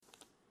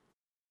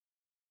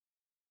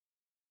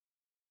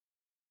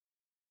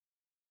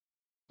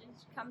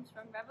passage comes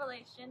from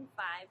Revelation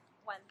 5,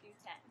 1 through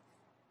 10.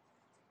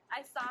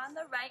 I saw on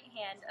the right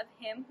hand of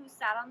him who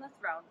sat on the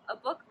throne a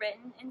book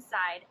written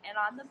inside, and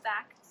on the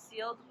back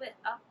sealed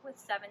up with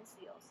 7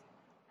 seals.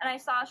 And I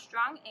saw a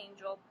strong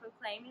angel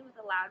proclaiming with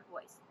a loud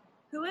voice,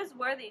 "Who is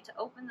worthy to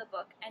open the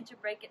book and to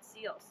break its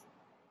seals?"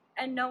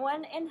 And no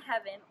one in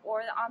heaven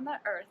or on the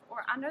earth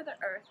or under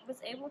the earth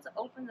was able to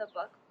open the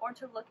book or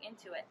to look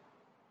into it.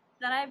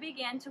 Then I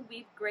began to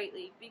weep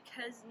greatly,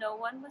 because no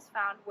one was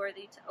found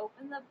worthy to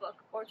open the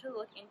book or to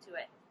look into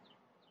it.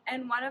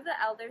 And one of the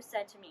elders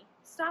said to me,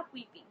 "Stop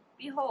weeping.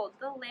 Behold,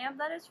 the Lamb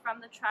that is from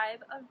the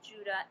tribe of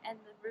Judah and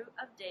the root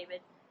of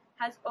David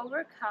has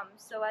overcome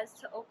so as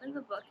to open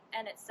the book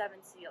and its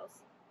 7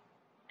 seals."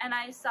 And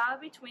I saw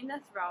between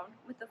the throne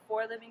with the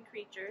 4 living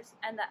creatures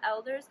and the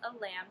elders a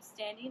lamb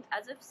standing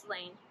as if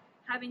slain,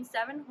 having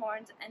 7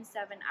 horns and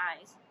 7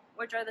 eyes,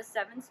 which are the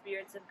 7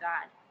 spirits of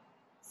God,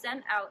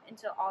 sent out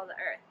into all the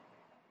earth.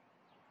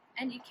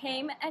 And he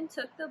came and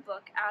took the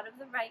book out of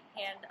the right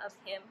hand of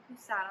him who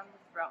sat on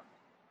the throne.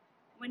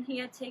 When he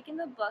had taken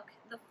the book,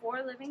 the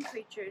 4 living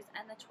creatures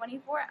and the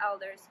 24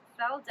 elders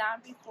fell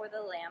down before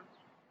the Lamb,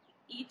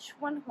 each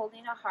one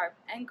holding a harp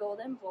and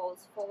golden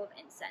bowls full of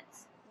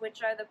incense,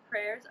 which are the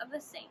prayers of the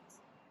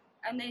saints.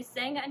 And they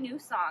sang a new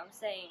song,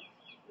 saying,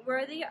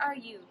 "Worthy are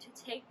you to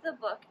take the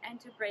book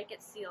and to break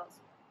its seals,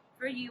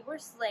 for you were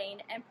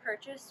slain and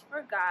purchased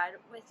for God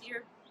with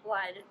your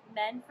blood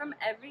men from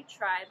every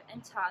tribe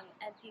and tongue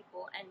and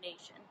people and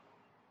nation.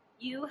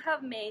 You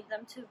have made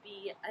them to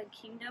be a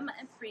kingdom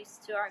and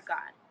priests to our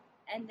God,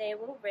 and they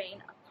will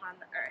reign upon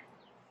the earth."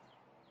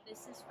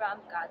 This is from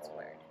God's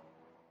word.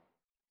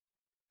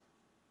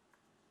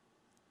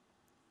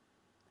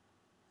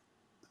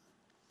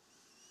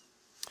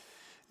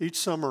 Each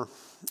summer,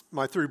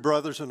 my 3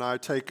 brothers and I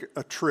take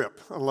a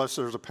trip, unless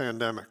there's a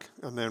pandemic,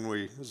 and then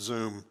we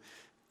Zoom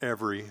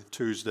every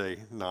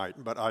Tuesday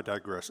night. But I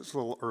digress. It's a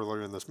little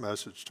earlier in this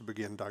message to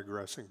begin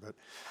digressing. But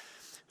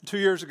 2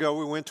 years ago,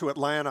 we went to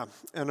Atlanta,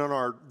 and on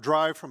our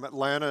drive from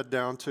Atlanta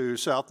down to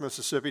South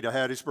Mississippi to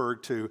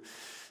Hattiesburg to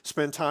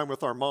spend time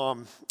with our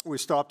mom, we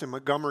stopped in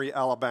Montgomery,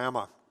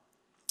 Alabama.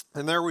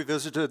 And there we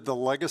visited the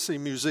Legacy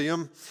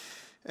Museum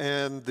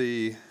and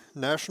the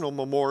National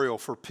Memorial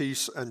for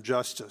Peace and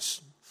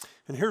Justice.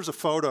 And here's a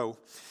photo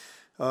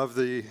of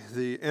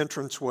the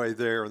entranceway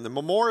there. And the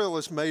memorial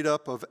is made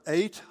up of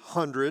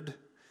 800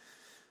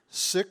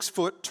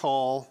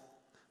 6-foot-tall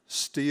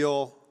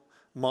steel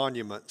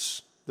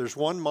monuments. There's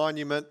one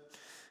monument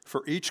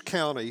for each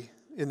county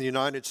in the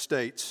United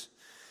States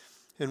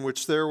in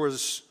which there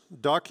was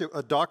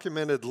a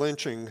documented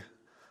lynching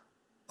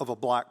of a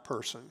black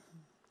person.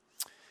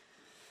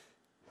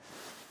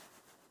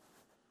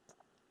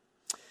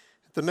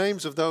 The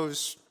names of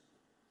those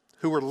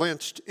who were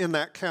lynched in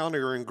that county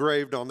are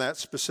engraved on that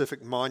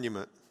specific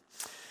monument.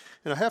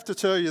 And I have to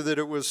tell you that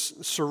it was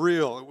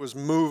surreal, it was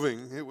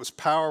moving, it was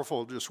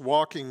powerful just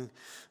walking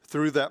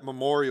through that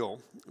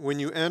memorial. When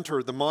you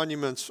enter, the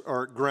monuments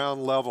are at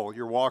ground level.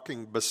 You're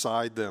walking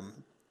beside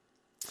them.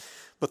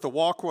 But the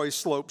walkway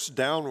slopes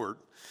downward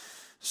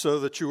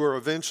so that you are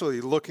eventually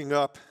looking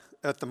up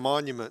at the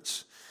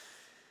monuments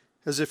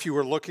as if you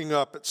were looking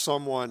up at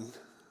someone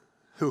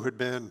who had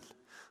been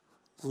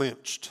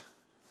lynched.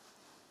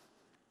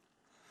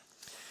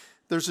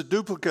 There's a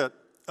duplicate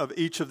of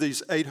each of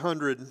these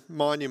 800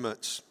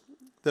 monuments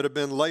that have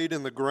been laid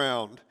in the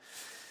ground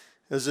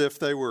as if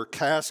they were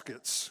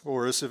caskets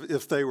or as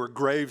if they were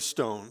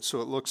gravestones.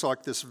 So it looks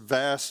like this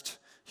vast,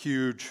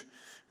 huge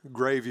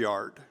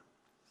graveyard.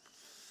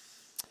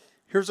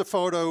 Here's a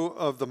photo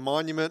of the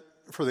monument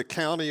for the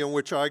county in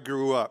which I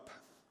grew up,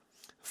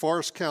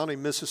 Forrest County,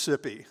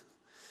 Mississippi.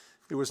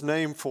 It was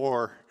named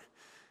for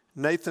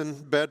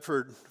Nathan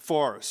Bedford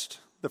Forrest,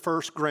 the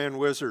first Grand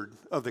Wizard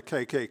of the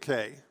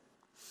KKK.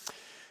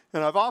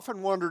 And I've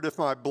often wondered if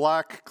my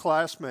black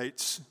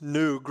classmates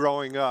knew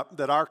growing up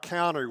that our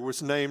county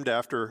was named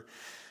after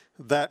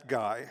that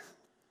guy.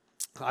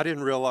 I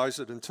didn't realize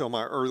it until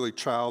my early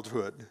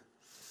childhood.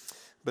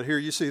 But here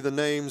you see the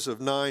names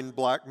of 9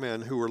 black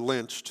men who were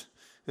lynched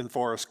in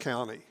Forrest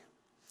County.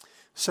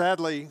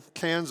 Sadly,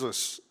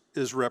 Kansas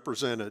is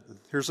represented.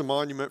 Here's a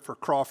monument for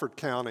Crawford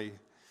County,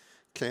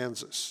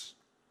 Kansas.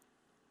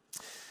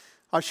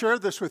 I share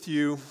this with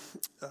you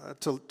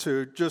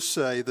to just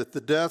say that the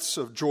deaths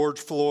of George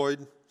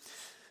Floyd,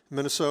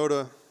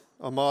 Minnesota,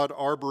 Ahmaud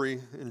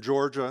Arbery in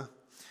Georgia,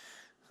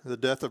 the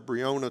death of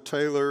Breonna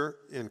Taylor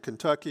in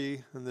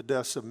Kentucky, and the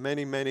deaths of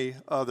many, many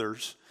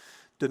others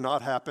did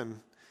not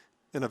happen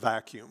in a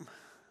vacuum.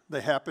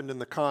 They happened in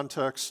the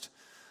context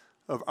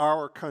of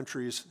our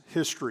country's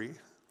history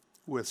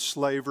with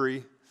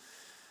slavery,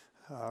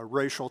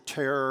 racial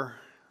terror,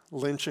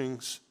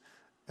 lynchings,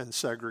 and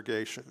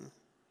segregation.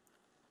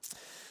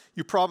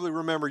 You probably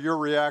remember your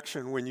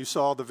reaction when you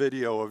saw the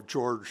video of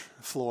George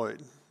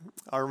Floyd.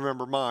 I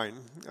remember mine.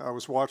 I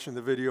was watching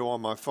the video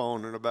on my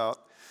phone, and about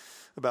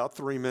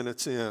 3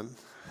 minutes in,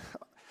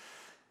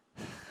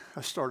 I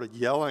started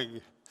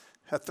yelling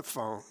at the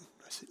phone.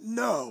 I said,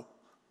 "No,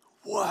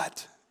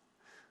 what?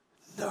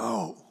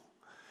 No."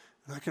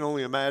 I can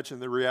only imagine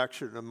the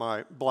reaction of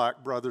my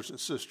black brothers and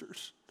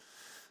sisters,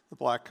 the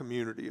black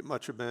community. It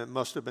must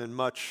have been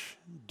much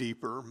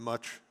deeper,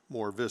 much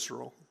more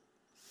visceral.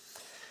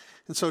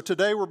 And so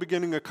today we're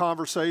beginning a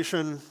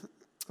conversation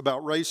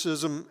about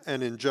racism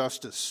and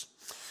injustice.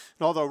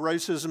 And although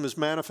racism is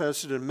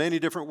manifested in many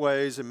different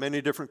ways in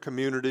many different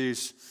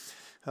communities,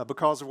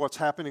 because of what's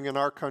happening in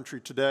our country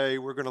today,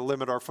 we're going to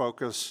limit our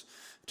focus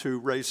to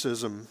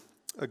racism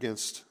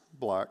against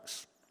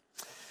blacks.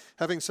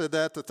 Having said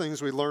that, the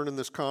things we learn in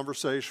this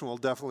conversation will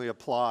definitely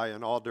apply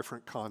in all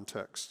different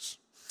contexts.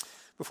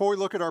 Before we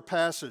look at our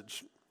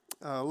passage,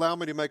 allow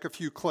me to make a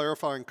few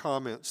clarifying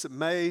comments that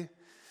may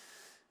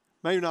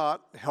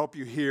not help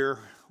you hear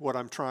what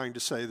I'm trying to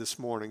say this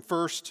morning.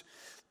 First,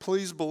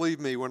 please believe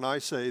me when I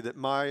say that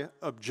my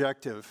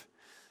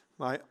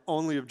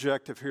only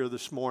objective here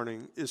this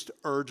morning is to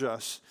urge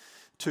us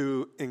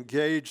to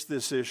engage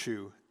this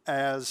issue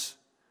as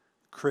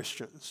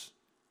Christians,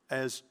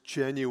 as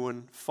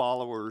genuine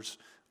followers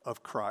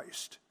of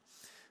Christ.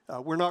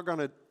 We're not going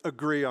to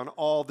agree on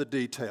all the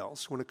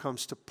details when it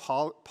comes to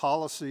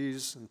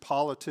policies and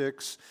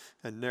politics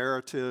and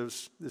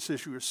narratives. This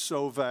issue is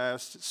so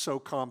vast, it's so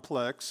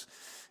complex,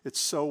 it's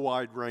so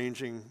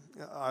wide-ranging,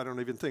 I don't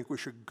even think we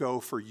should go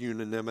for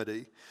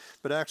unanimity.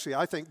 But actually,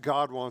 I think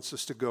God wants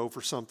us to go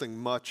for something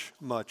much,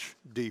 much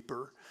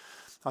deeper.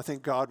 I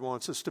think God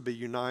wants us to be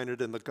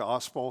united in the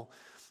gospel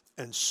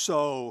and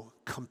so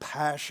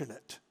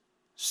compassionate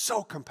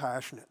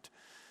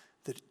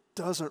that it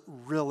doesn't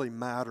really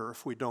matter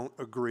if we don't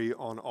agree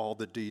on all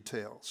the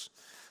details.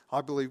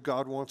 I believe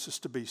God wants us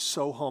to be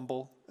so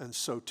humble and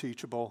so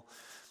teachable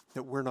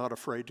that we're not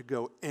afraid to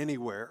go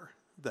anywhere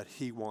that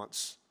He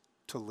wants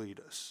to lead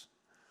us.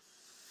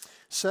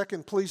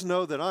 Second, please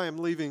know that I am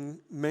leaving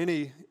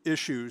many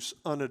issues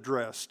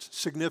unaddressed,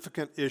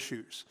 significant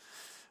issues.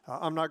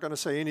 I'm not going to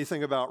say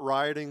anything about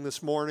rioting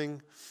this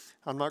morning.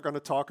 I'm not going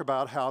to talk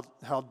about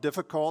how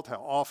difficult,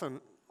 how often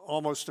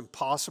almost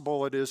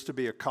impossible it is to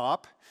be a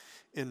cop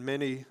in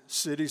many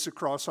cities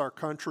across our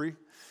country.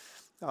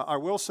 I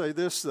will say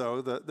this,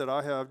 though, that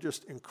I have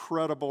just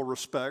incredible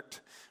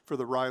respect for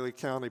the Riley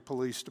County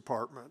Police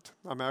Department.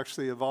 I'm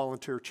actually a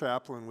volunteer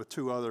chaplain with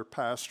two other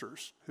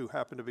pastors who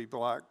happen to be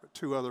black, but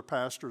two other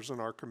pastors in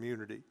our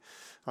community.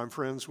 I'm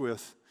friends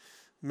with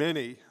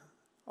many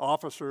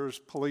officers,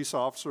 police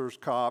officers,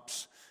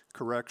 cops,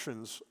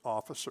 corrections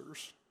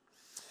officers.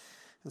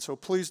 And so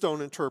please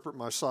don't interpret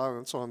my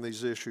silence on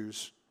these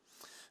issues,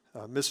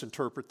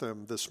 misinterpret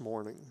them this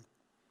morning.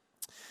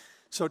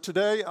 So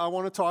today I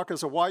want to talk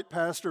as a white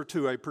pastor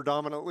to a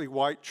predominantly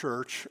white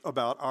church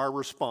about our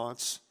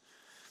response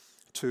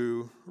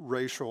to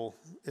racial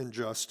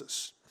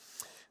injustice.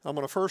 I'm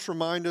going to first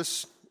remind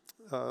us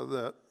all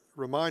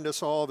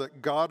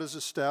that God is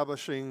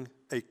establishing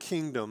a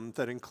kingdom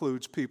that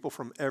includes people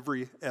from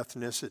every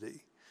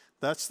ethnicity.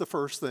 That's the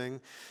first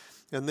thing.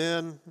 And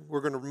then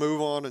we're going to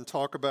move on and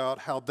talk about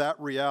how that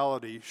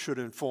reality should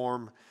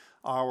inform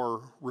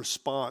our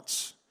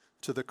response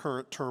to the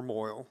current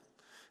turmoil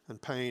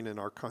and pain in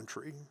our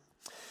country.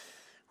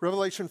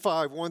 Revelation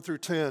 5, 1 through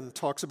 10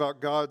 talks about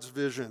God's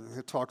vision.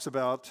 It talks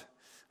about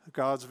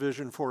God's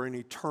vision for an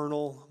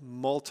eternal,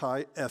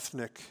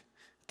 multi-ethnic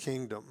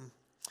kingdom.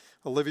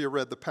 Olivia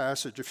read the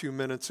passage a few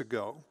minutes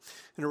ago,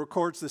 and it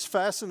records this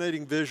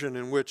fascinating vision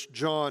in which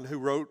John, who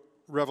wrote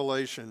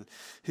Revelation,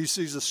 he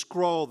sees a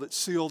scroll that's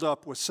sealed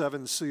up with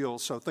 7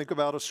 seals. So think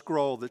about a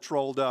scroll that's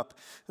rolled up,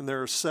 and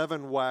there are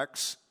 7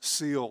 wax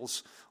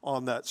seals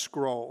on that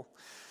scroll.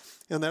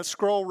 And that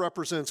scroll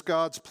represents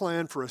God's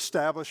plan for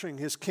establishing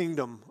His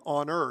kingdom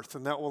on earth,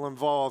 and that will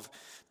involve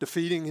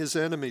defeating His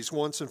enemies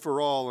once and for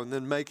all, and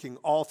then making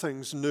all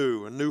things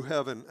new, a new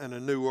heaven and a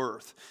new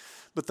earth.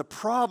 But the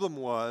problem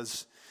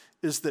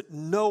is that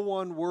no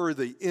one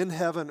worthy in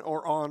heaven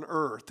or on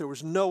earth, there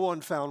was no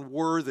one found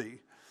worthy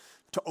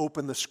to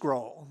open the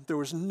scroll. There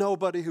was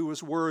nobody who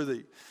was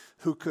worthy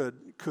who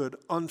could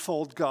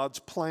unfold God's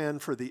plan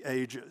for the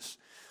ages.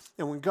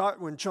 And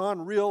when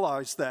John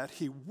realized that,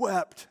 he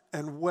wept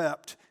and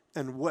wept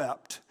and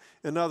wept.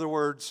 In other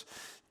words,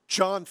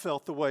 John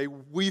felt the way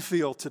we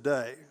feel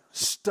today,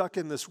 stuck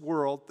in this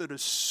world that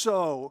is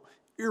so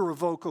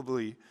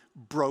irrevocably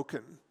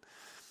broken.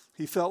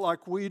 He felt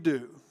like we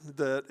do,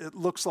 that it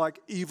looks like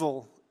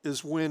evil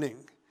is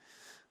winning.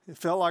 It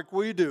felt like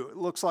we do. It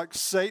looks like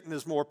Satan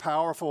is more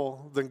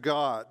powerful than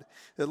God.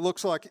 It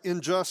looks like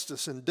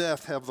injustice and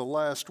death have the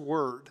last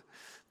word.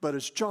 But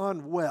as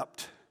John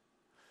wept,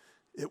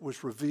 it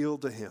was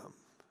revealed to him,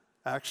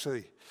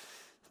 actually,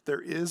 there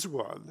is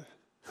one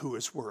who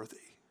is worthy.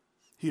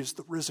 He is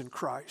the risen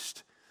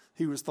Christ.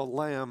 He was the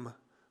Lamb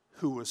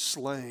who was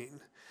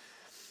slain.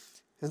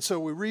 And so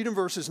we read in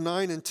verses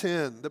 9 and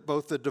 10 that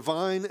both the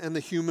divine and the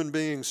human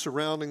beings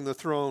surrounding the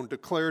throne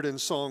declared in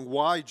song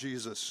why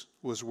Jesus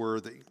was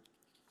worthy.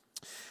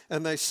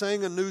 And they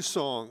sang a new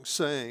song,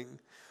 saying,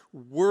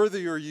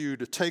 "Worthy are you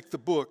to take the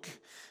book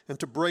and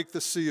to break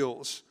the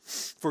seals,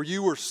 for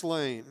you were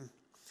slain,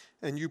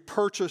 and you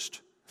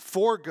purchased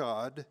for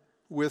God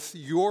with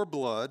your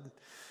blood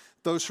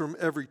those from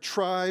every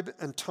tribe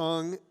and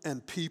tongue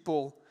and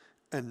people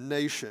and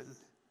nation.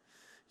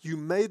 You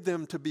made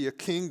them to be a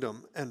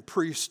kingdom and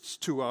priests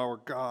to our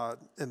God,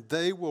 and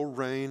they will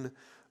reign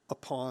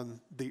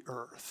upon the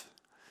earth.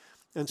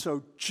 And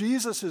so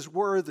Jesus is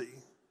worthy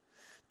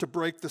to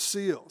break the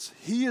seals.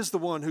 He is the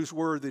one who's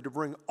worthy to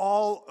bring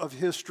all of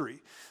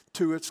history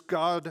to its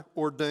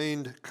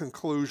God-ordained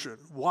conclusion.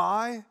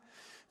 Why?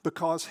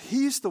 Because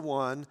he's the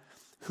one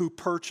who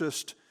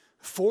purchased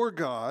for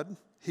God,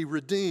 he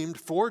redeemed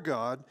for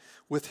God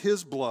with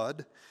his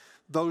blood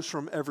those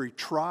from every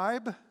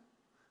tribe,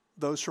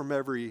 those from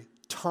every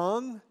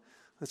tongue.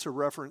 That's a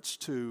reference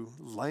to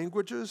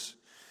languages.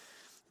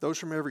 Those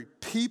from every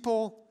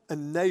people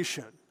and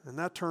nation. And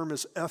that term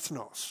is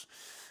ethnos.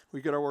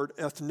 We get our word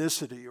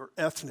ethnicity or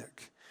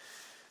ethnic.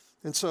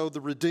 And so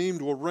the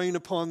redeemed will reign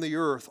upon the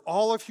earth.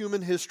 All of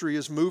human history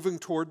is moving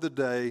toward the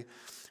day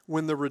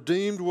when the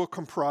redeemed will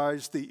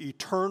comprise the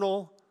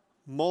eternal,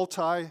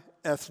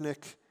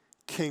 multi-ethnic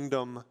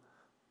kingdom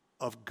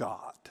of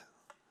God.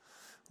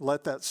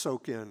 Let that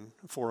soak in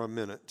for a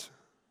minute.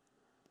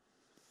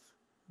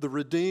 The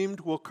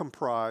redeemed will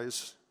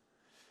comprise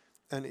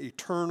an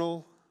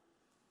eternal,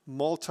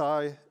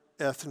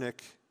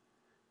 multi-ethnic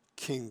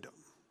kingdom,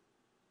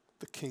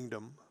 the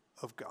kingdom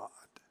of God.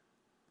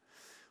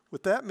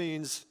 What that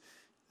means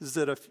is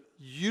that if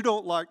you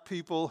don't like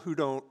people who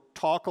don't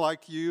talk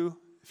like you,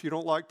 if you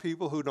don't like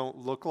people who don't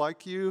look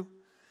like you,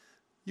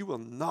 you will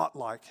not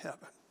like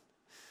heaven.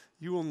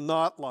 You will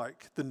not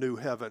like the new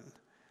heaven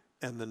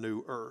and the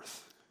new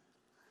earth.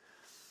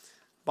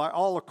 By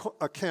all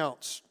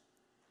accounts,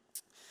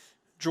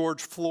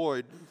 George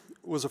Floyd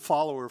was a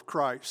follower of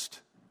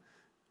Christ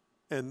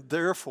and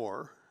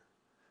therefore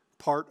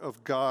part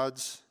of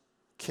God's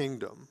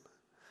kingdom.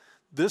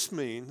 This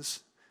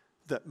means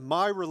that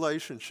my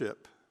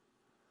relationship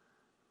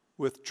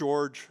with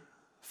George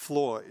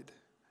Floyd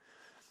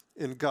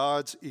in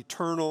God's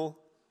eternal,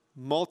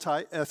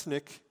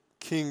 multi-ethnic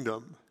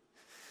kingdom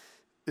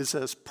is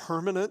as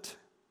permanent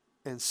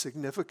and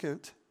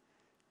significant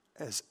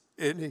as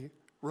any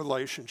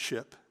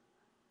relationship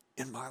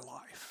in my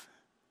life.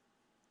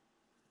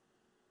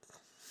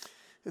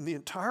 And the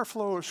entire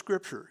flow of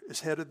Scripture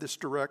is headed this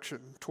direction,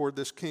 toward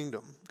this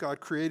kingdom. God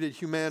created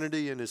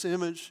humanity in his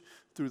image.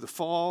 Through the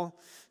fall,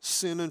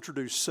 sin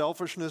introduced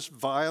selfishness,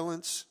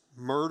 violence,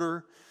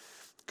 murder.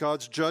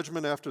 God's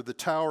judgment after the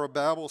Tower of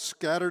Babel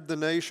scattered the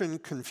nations,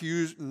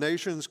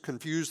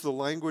 confused the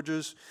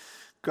languages.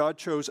 God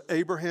chose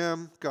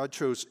Abraham. God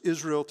chose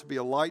Israel to be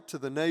a light to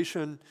the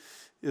nation.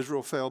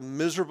 Israel failed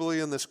miserably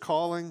in this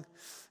calling.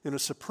 In a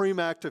supreme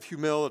act of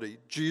humility,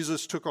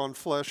 Jesus took on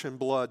flesh and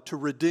blood to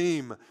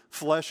redeem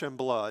flesh and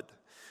blood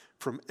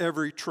from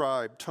every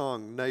tribe,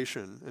 tongue,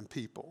 nation, and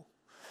people.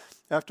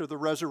 After the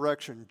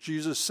resurrection,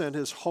 Jesus sent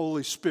his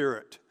Holy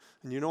Spirit.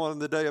 And you know, on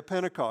the day of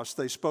Pentecost,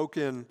 they spoke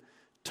in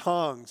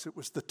tongues. It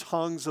was the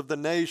tongues of the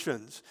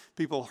nations.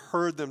 People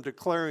heard them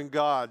declaring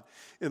God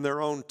in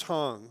their own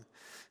tongue.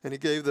 And he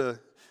gave the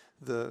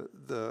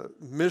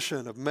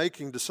mission of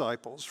making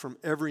disciples from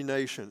every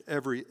nation,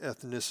 every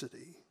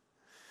ethnicity.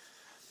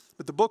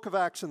 But the book of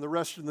Acts and the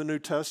rest of the New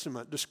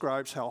Testament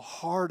describes how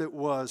hard it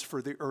was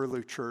for the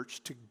early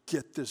church to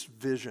get this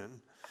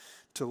vision,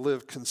 to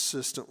live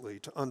consistently,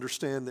 to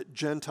understand that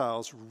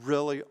Gentiles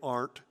really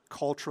aren't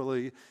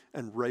culturally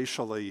and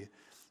racially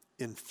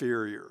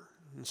inferior.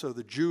 And so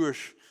the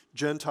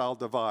Jewish-Gentile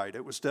divide,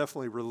 it was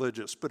definitely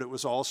religious, but it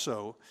was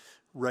also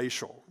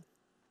racial.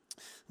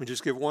 Let me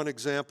just give one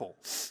example.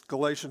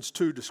 Galatians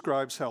 2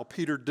 describes how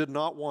Peter did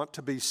not want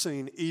to be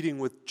seen eating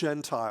with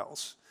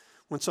Gentiles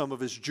when some of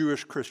his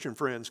Jewish Christian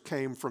friends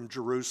came from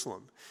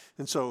Jerusalem.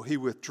 And so he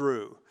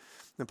withdrew.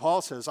 And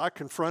Paul says, I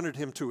confronted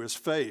him to his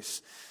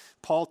face.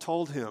 Paul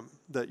told him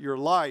that your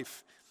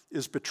life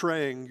is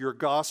betraying your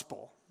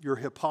gospel. Your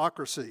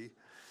hypocrisy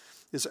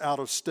is out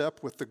of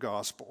step with the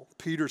gospel.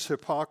 Peter's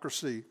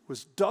hypocrisy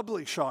was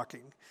doubly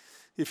shocking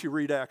if you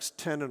read Acts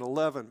 10 and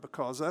 11,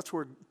 because that's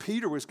where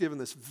Peter was given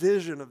this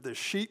vision of this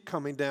sheet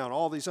coming down,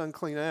 all these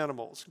unclean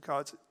animals.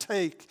 God said,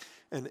 take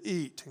and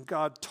eat. And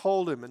God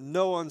told him in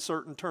no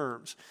uncertain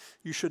terms,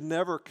 you should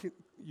never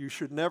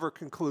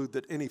conclude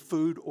that any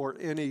food or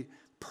any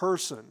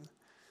person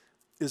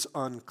is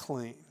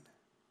unclean.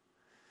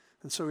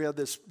 And so he had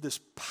this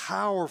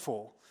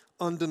powerful,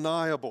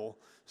 undeniable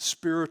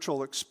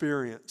spiritual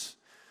experience.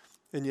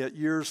 And yet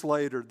years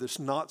later, this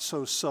not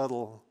so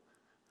subtle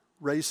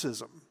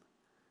racism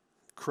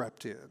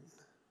crept in.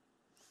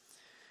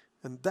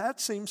 And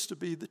that seems to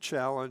be the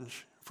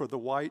challenge for the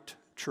white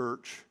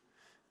church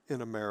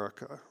in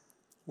America.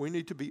 We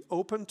need to be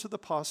open to the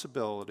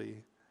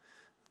possibility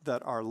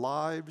that our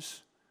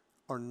lives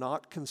are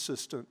not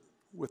consistent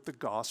with the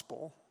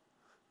gospel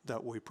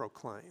that we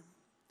proclaim.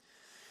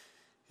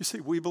 You see,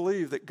 we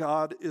believe that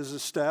God is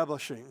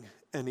establishing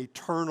an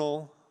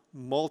eternal,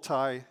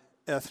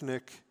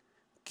 multi-ethnic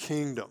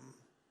kingdom.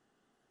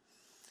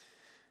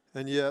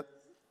 And yet,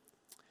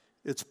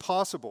 it's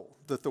possible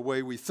that the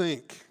way we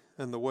think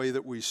and the way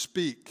that we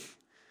speak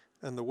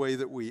and the way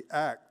that we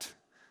act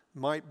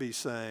might be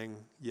saying,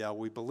 yeah,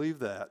 we believe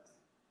that,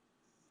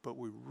 but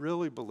we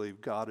really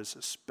believe God is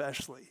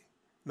especially,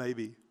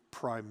 maybe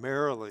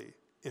primarily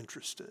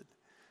interested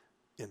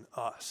in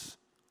us.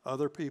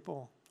 Other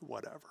people,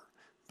 whatever,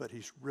 but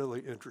he's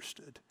really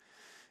interested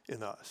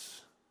in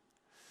us.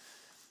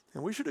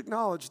 And we should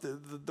acknowledge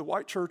that the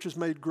white church has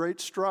made great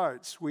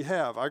strides. We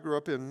have. I grew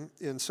up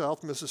in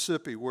South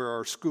Mississippi where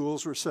our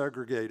schools were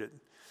segregated.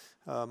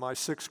 My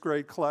 6th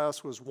grade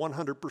class was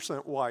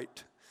 100%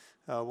 white.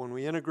 When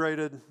we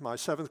integrated, my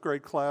 7th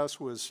grade class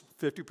was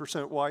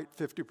 50% white,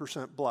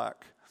 50%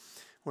 black.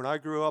 When I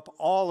grew up,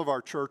 all of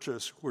our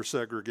churches were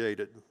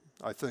segregated,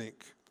 I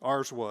think.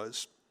 Ours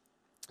was.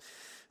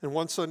 And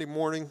one Sunday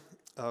morning,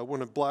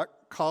 when a black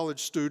college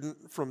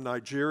student from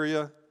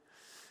Nigeria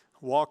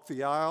walked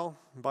the aisle,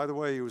 and by the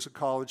way, he was a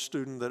college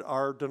student that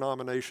our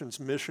denomination's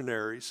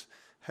missionaries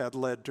had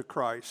led to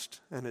Christ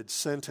and had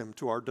sent him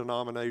to our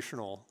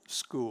denominational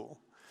school.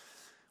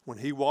 When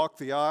he walked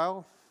the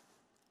aisle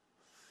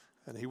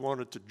and he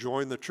wanted to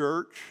join the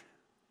church,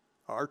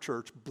 our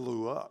church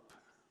blew up.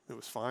 It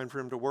was fine for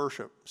him to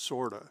worship,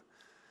 sort of,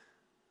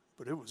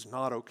 but it was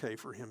not okay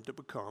for him to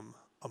become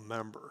a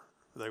member.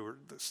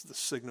 The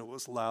signal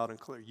was loud and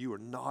clear. You are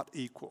not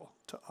equal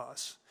to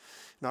us.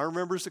 And I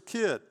remember as a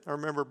kid, I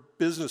remember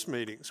business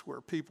meetings where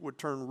people would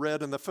turn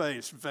red in the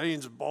face,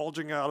 veins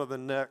bulging out of the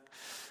neck,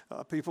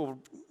 people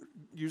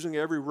using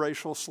every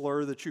racial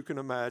slur that you can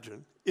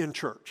imagine in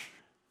church.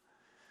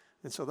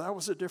 And so that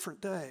was a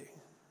different day.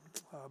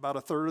 About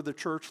a third of the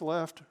church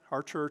left.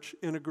 Our church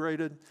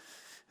integrated.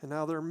 And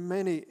now there are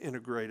many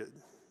integrated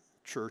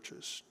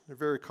churches. They're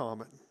very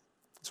common.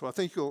 So I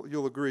think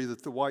you'll agree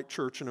that the white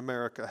church in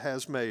America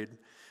has made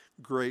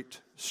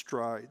great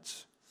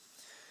strides.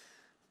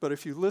 But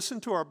if you listen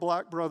to our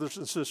black brothers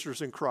and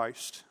sisters in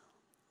Christ,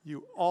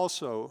 you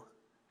also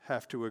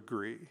have to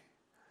agree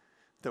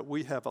that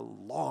we have a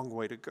long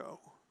way to go.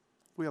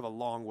 We have a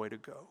long way to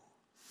go.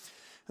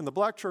 And the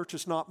black church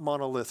is not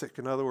monolithic.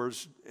 In other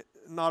words,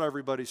 not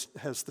everybody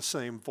has the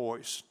same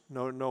voice,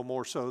 no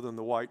more so than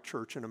the white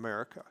church in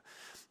America.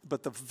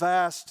 But the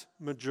vast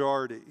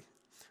majority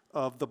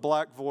of the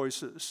black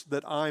voices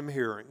that I'm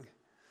hearing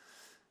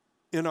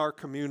in our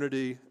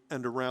community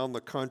and around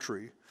the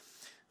country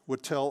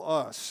would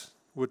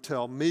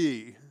tell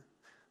me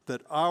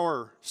that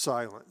our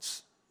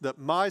silence, that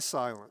my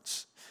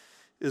silence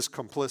is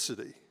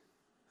complicity,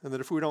 and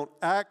that if we don't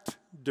act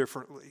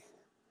differently,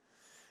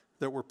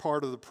 that we're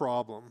part of the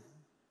problem.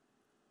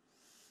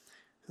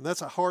 And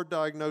that's a hard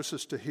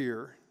diagnosis to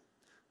hear,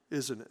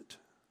 isn't it?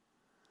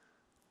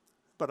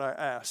 But I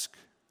ask,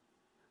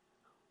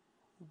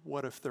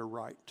 what if they're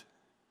right?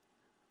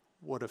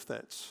 What if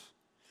that's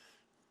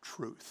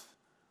truth?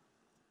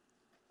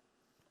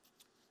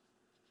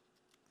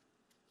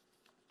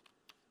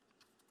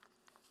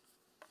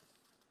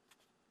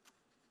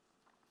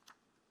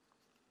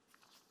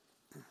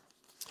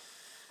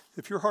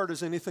 If your heart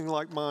is anything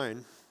like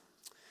mine,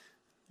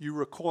 you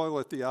recoil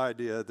at the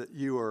idea that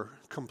you are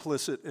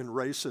complicit in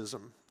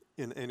racism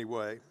in any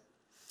way.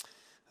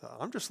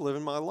 I'm just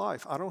living my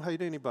life. I don't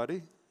hate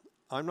anybody.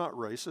 I'm not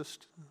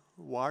racist.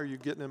 Why are you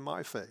getting in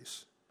my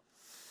face?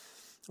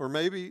 Or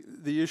maybe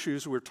the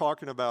issues we're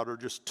talking about are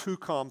just too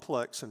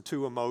complex and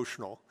too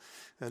emotional.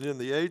 And in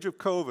the age of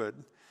COVID,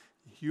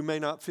 you may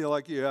not feel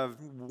like you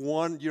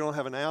don't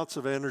have an ounce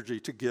of energy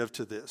to give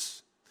to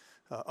this.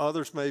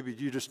 Others, maybe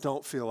you just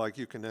don't feel like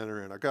you can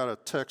enter in. I got a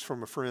text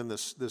from a friend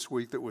this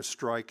week that was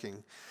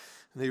striking,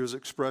 and he was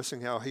expressing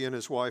how he and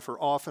his wife are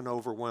often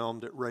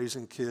overwhelmed at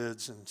raising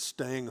kids and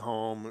staying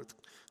home with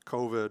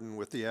COVID and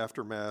with the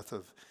aftermath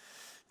of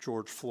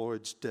George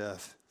Floyd's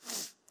death.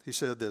 He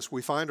said this: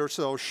 "We find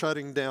ourselves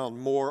shutting down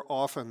more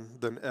often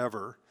than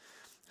ever,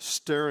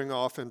 staring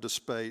off into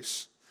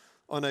space,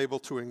 unable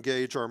to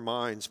engage our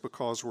minds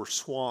because we're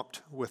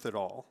swamped with it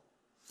all.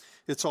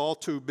 It's all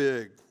too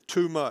big,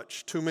 too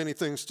much, too many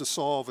things to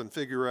solve and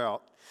figure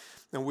out.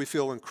 And we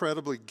feel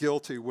incredibly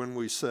guilty when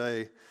we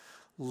say,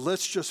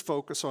 let's just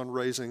focus on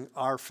raising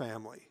our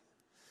family.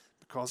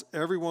 Because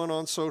everyone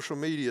on social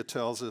media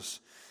tells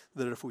us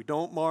that if we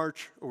don't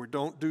march or we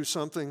don't do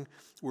something,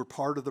 we're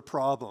part of the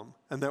problem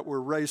and that we're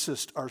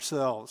racist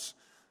ourselves."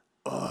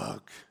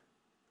 Ugh.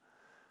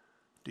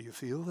 Do you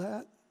feel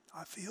that?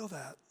 I feel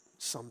that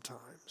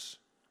sometimes.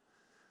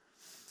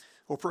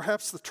 Or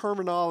perhaps the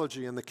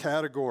terminology and the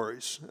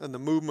categories and the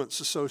movements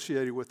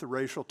associated with the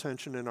racial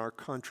tension in our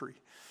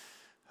country.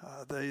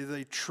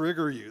 They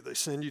trigger you. They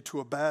send you to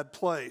a bad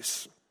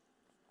place.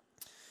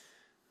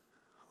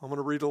 I'm going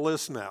to read a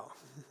list now.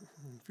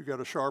 If you've got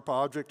a sharp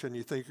object and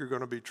you think you're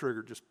going to be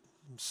triggered, just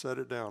set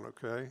it down,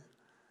 okay?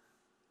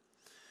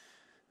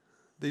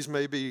 These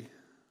may be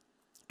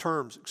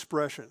terms,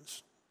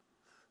 expressions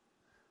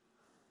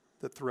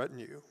that threaten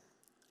you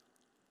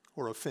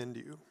or offend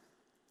you.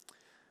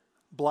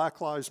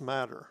 Black Lives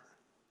Matter,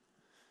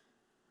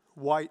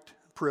 white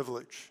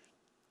privilege,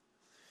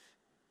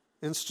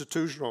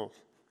 institutional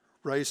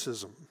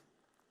racism,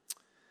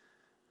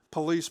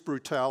 police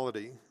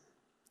brutality,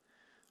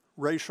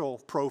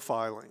 racial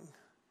profiling,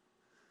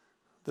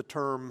 the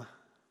term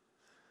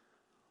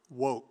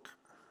woke,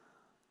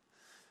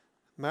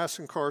 mass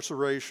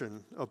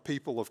incarceration of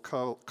people of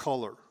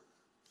color.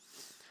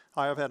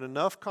 I have had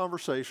enough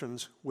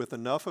conversations with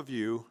enough of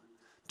you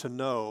to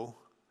know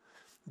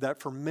that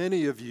for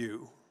many of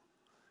you,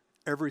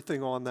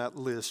 everything on that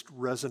list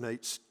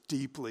resonates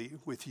deeply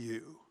with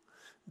you.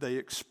 They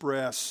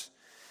express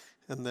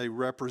and they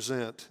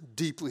represent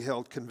deeply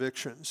held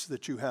convictions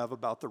that you have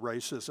about the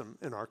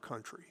racism in our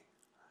country.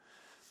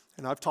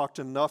 And I've talked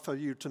to enough of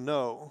you to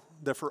know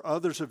that for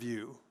others of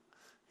you,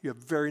 you have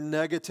very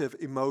negative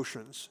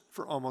emotions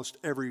for almost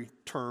every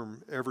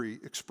term, every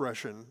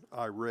expression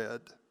I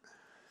read.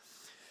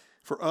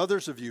 For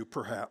others of you,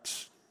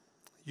 perhaps,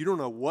 you don't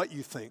know what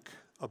you think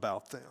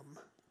about them.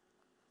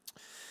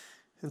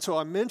 And so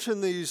I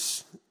mention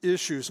these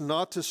issues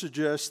not to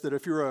suggest that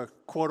if you're a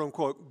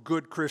quote-unquote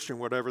good Christian,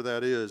 whatever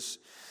that is,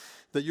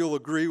 that you'll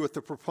agree with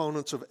the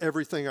proponents of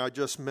everything I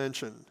just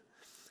mentioned.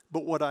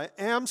 But what I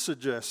am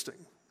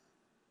suggesting,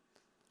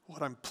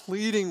 what I'm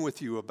pleading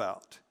with you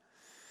about,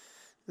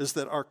 is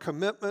that our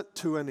commitment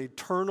to an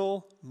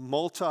eternal,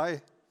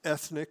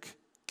 multi-ethnic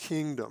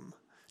kingdom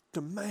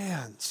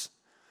demands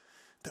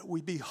that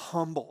we be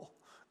humble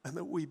and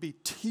that we be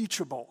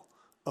teachable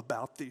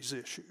about these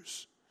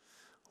issues.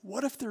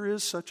 What if there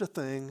is such a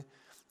thing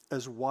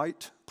as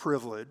white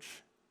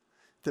privilege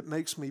that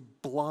makes me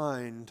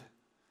blind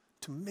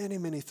to many,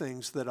 many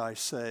things that I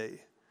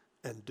say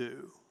and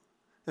do,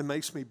 and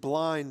makes me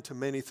blind to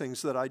many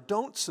things that I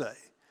don't say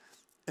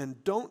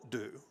and don't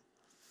do?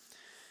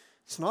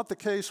 It's not the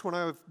case when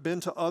I've been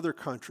to other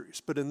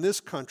countries, but in this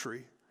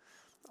country,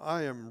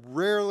 I am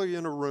rarely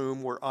in a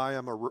room where I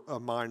am a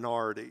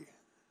minority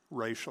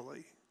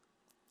racially.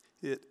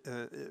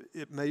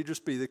 It may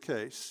just be the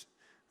case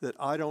that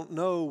I don't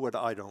know what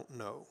I don't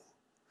know.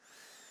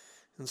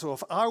 And so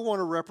if I want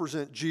to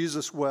represent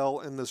Jesus well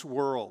in this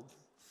world,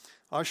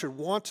 I should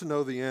want to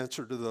know the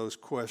answer to those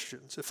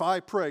questions. If I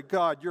pray,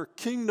 God, your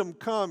kingdom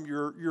come,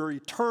 your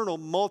eternal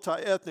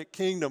multi-ethnic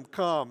kingdom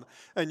come,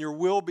 and your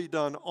will be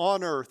done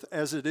on earth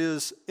as it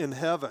is in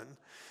heaven,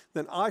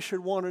 then I should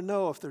want to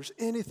know if there's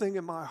anything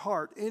in my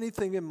heart,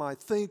 anything in my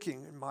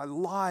thinking, in my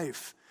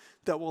life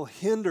that will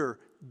hinder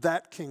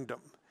that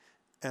kingdom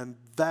and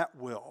that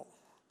will.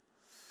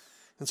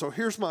 And so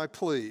here's my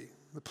plea.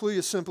 The plea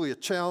is simply a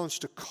challenge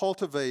to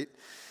cultivate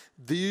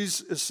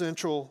these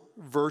essential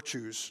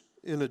virtues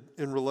in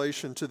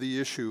relation to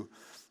the issue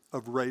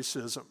of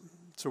racism.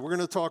 So we're going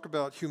to talk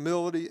about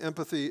humility,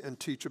 empathy, and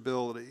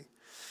teachability.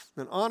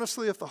 And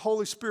honestly, if the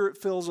Holy Spirit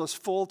fills us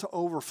full to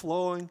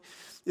overflowing,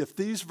 if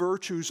these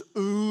virtues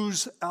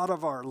ooze out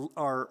of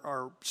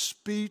our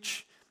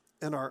speech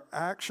and our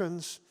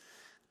actions,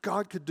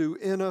 God could do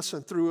in us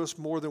and through us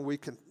more than we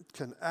can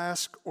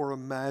ask or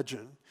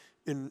imagine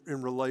in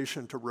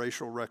relation to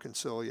racial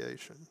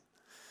reconciliation.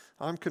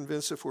 I'm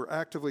convinced if we're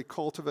actively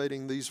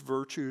cultivating these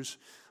virtues,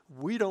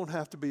 we don't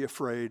have to be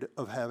afraid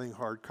of having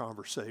hard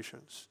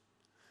conversations.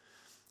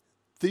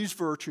 These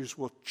virtues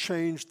will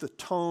change the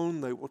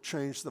tone, they will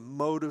change the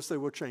motives, they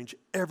will change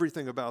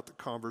everything about the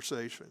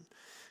conversation.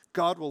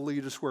 God will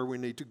lead us where we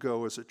need to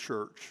go as a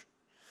church.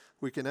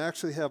 We can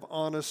actually have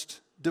honest,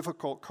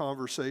 difficult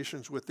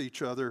conversations with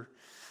each other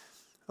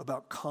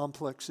about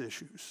complex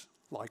issues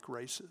like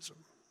racism.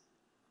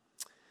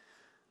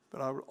 But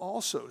I would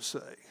also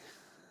say,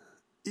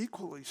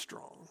 equally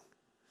strong,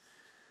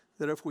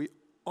 that if we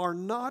are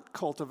not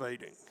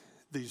cultivating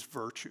these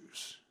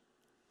virtues,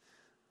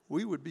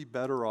 we would be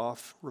better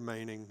off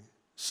remaining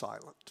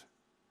silent.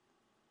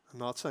 I'm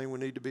not saying we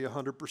need to be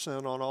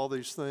 100% on all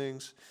these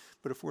things,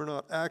 but if we're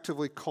not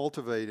actively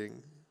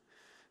cultivating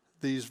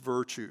these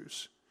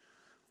virtues,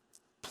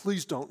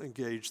 please don't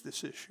engage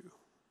this issue.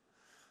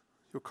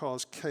 You'll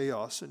cause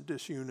chaos and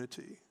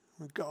disunity.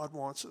 God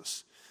wants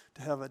us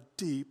to have a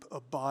deep,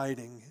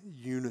 abiding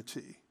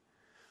unity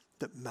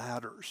that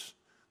matters,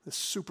 the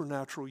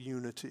supernatural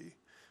unity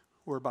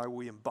whereby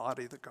we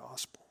embody the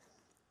gospel.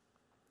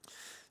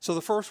 So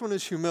the first one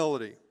is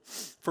humility.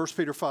 1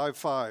 Peter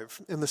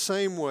 5:5. In the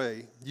same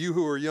way, you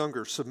who are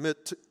younger,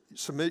 submit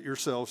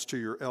yourselves to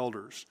your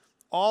elders.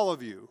 All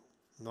of you,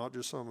 not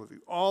just some of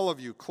you, all of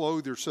you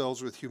clothe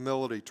yourselves with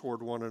humility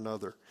toward one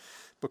another,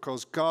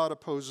 because God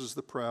opposes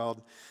the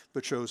proud,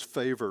 but shows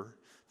favor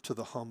to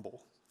the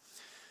humble.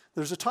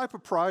 There's a type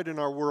of pride in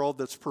our world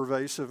that's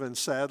pervasive, and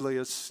sadly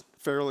it's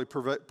fairly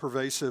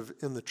pervasive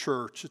in the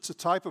church. It's a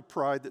type of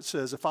pride that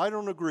says, if I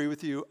don't agree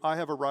with you, I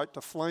have a right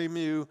to flame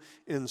you,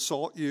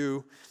 insult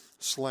you,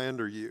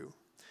 slander you.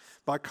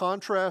 By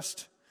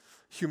contrast,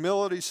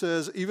 humility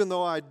says, even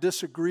though I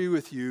disagree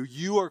with you,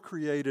 you are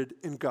created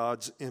in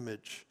God's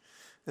image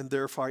and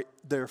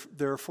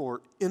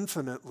therefore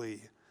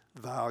infinitely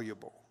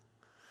valuable.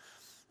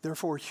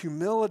 Therefore,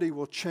 humility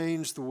will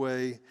change the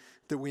way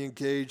that we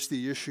engage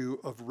the issue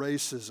of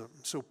racism.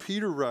 So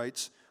Peter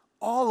writes,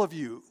 all of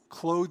you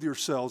clothe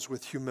yourselves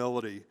with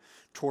humility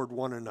toward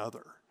one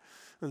another.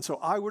 And so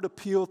I would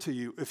appeal to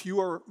you, if you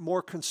are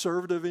more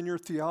conservative in your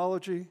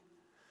theology,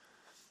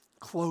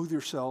 clothe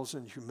yourselves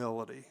in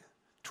humility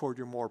toward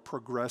your more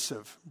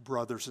progressive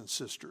brothers and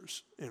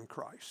sisters in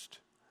Christ.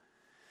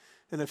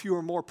 And if you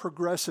are more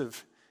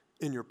progressive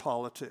in your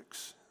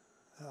politics.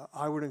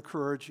 I would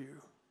encourage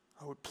you,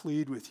 I would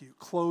plead with you,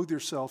 clothe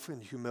yourself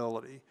in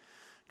humility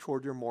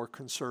toward your more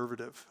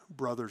conservative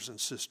brothers and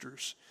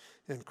sisters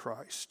in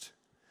Christ.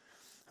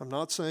 I'm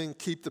not saying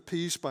keep the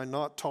peace by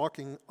not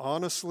talking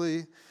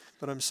honestly,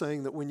 but I'm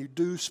saying that when you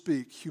do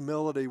speak,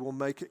 humility will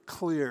make it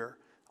clear,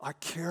 I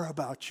care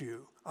about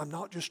you. I'm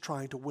not just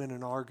trying to win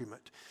an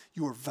argument.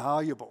 You are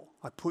valuable.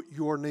 I put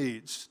your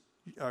needs,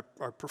 I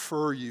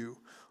prefer you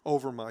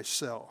over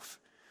myself.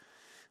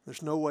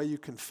 There's no way you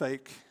can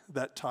fake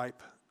that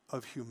type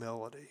of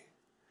humility.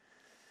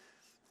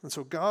 And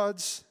so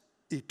God's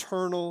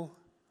eternal,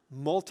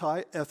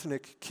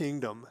 multi-ethnic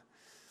kingdom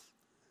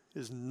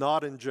is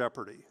not in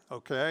jeopardy,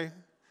 okay?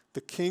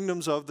 The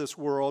kingdoms of this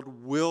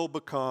world will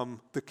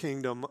become the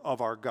kingdom of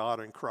our God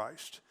in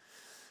Christ.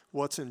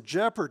 What's in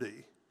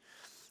jeopardy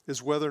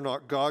is whether or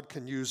not God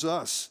can use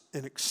us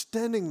in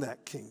extending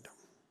that kingdom.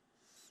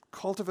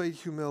 Cultivate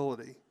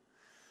humility.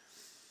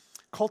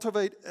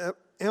 Cultivate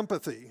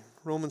empathy.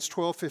 Romans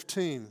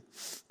 12:15,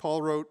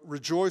 Paul wrote,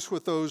 rejoice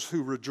with those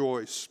who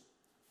rejoice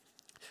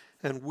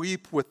and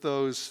weep with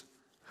those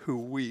who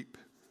weep.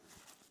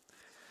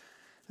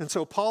 And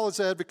so Paul is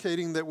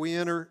advocating that we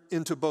enter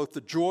into both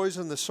the joys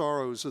and the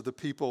sorrows of the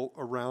people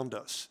around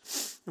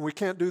us. And we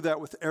can't do that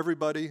with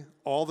everybody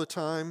all the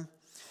time.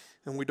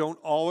 And we don't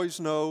always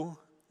know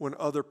when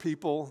other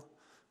people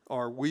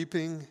are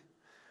weeping.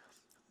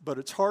 But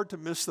it's hard to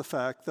miss the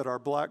fact that our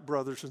black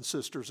brothers and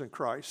sisters in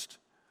Christ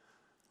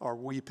are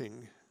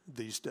weeping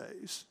these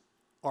days.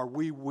 Are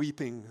we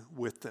weeping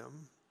with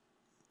them?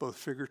 Both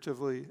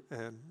figuratively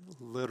and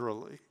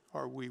literally.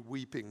 Are we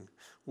weeping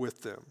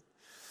with them?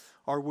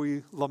 Are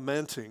we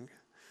lamenting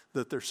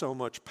that there's so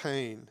much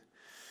pain,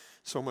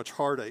 so much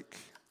heartache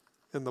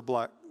in the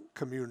black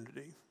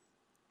community?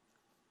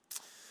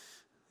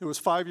 It was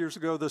 5 years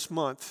ago this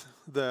month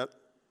that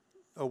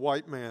a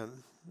white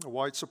man, a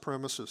white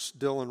supremacist,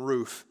 Dylan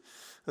Roof,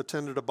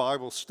 attended a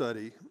Bible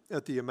study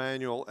at the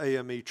Emmanuel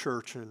AME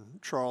Church in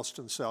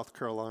Charleston, South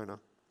Carolina.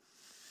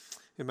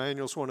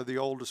 Emmanuel's one of the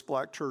oldest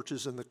black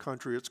churches in the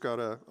country. It's got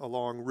a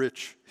long,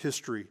 rich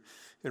history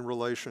in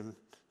relation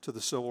to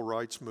the civil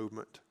rights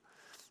movement.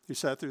 He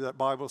sat through that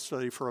Bible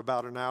study for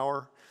about an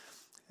hour,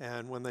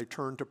 and when they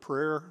turned to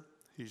prayer,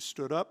 he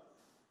stood up,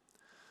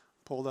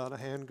 pulled out a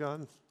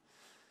handgun,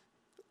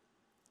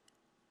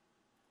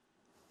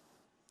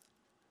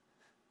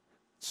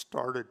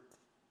 started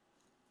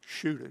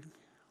shooting.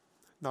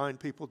 9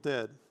 people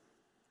dead,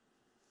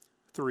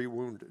 3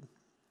 wounded.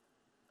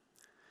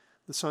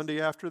 The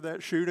Sunday after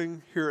that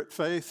shooting, here at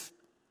Faith,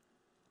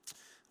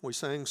 we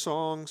sang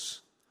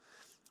songs,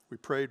 we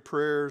prayed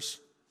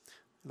prayers,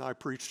 and I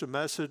preached a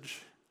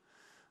message,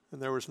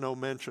 and there was no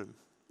mention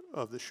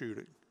of the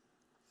shooting.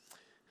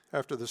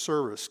 After the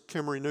service,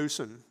 Kimmery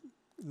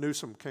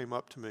Newsom came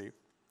up to me.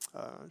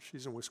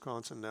 She's in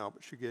Wisconsin now,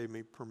 but she gave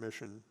me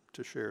permission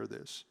to share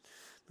this.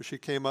 But she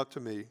came up to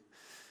me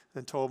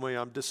and told me,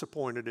 I'm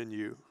disappointed in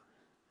you.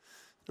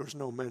 There was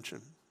no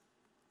mention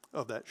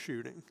of that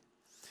shooting.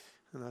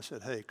 And I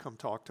said, hey, come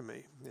talk to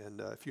me.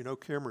 And if you know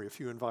Kimmery, if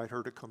you invite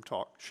her to come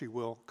talk, she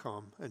will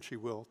come and she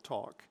will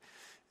talk.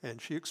 And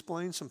she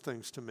explained some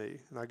things to me,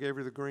 and I gave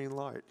her the green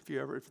light.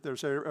 If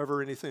there's ever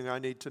anything I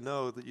need to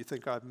know that you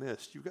think I've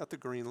missed, you've got the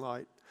green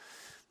light.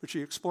 But she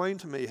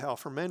explained to me how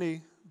for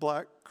many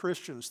black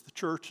Christians, the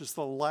church is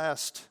the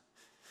last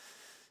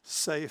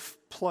safe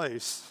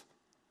place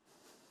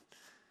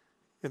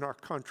in our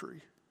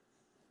country.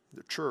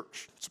 The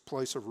church, it's a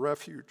place of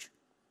refuge.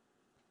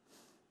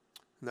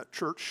 And that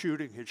church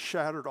shooting had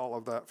shattered all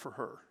of that for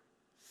her.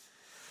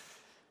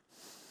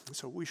 And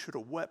so we should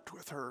have wept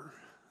with her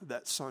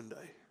that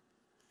Sunday.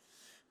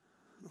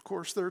 Of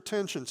course, there are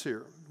tensions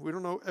here. We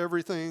don't know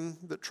everything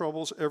that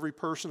troubles every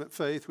person at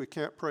Faith. We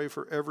can't pray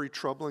for every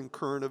troubling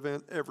current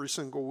event every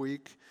single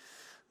week.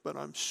 But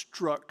I'm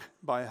struck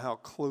by how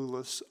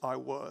clueless I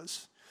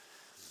was.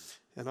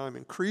 And I'm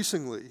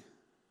increasingly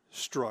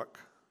struck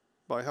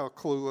by how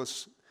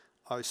clueless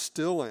I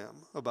still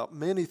am about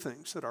many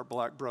things that our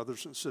black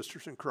brothers and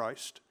sisters in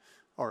Christ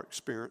are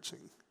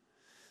experiencing.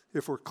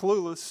 If we're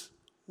clueless,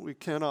 we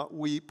cannot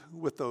weep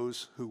with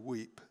those who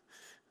weep.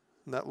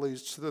 And that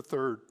leads to the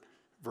third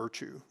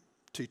virtue,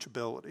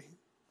 teachability.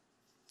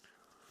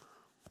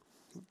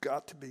 We've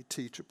got to be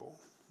teachable.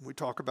 We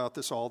talk about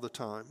this all the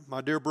time. My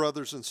dear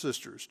brothers and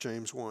sisters,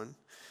 James 1,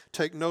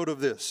 take note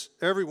of this.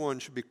 Everyone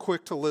should be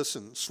quick to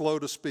listen, slow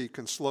to speak,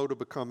 and slow to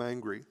become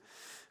angry,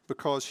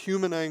 because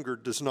human anger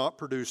does not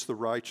produce the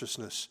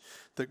righteousness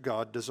that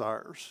God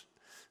desires.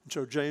 And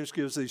so James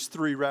gives these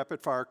 3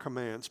 rapid-fire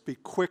commands. Be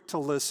quick to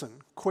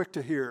listen, quick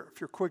to hear.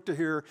 If you're quick to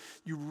hear,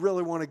 you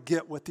really want to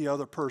get what the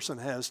other person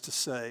has to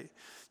say.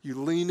 You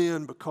lean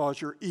in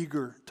because you're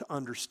eager to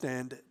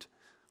understand it.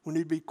 We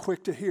need to be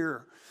quick to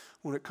hear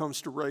when it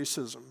comes to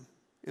racism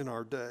in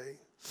our day.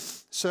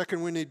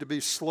 Second, we need to be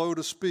slow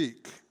to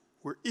speak.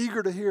 We're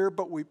eager to hear,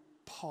 but we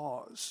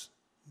pause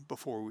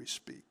before we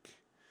speak.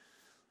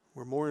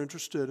 We're more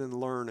interested in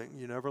learning.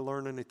 You never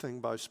learn anything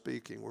by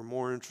speaking. We're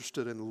more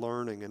interested in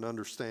learning and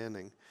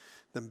understanding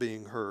than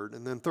being heard.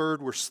 And then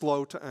third, we're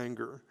slow to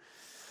anger.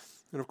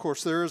 And of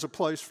course, there is a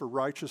place for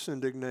righteous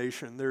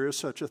indignation. There is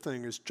such a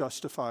thing as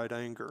justified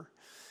anger.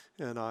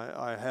 And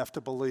I have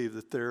to believe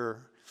that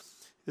there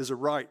is a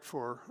right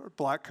for a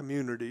black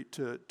community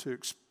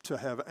to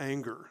have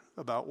anger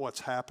about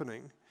what's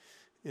happening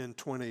in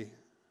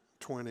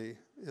 2020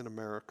 in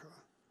America.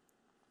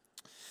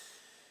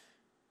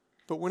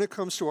 But when it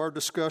comes to our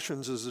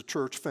discussions as a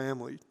church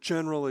family,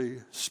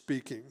 generally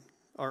speaking,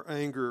 our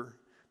anger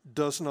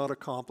does not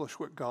accomplish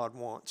what God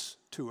wants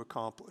to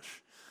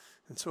accomplish.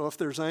 And so if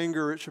there's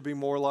anger, it should be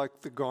more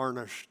like the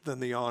garnish than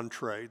the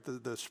entree,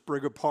 the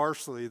sprig of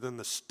parsley than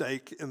the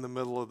steak in the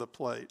middle of the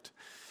plate.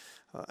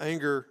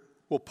 Anger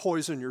will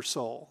poison your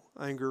soul.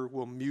 Anger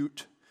will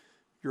mute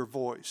your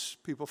voice.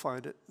 People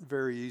find it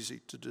very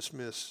easy to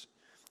dismiss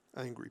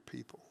angry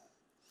people.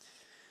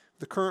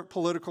 The current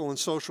political and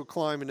social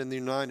climate in the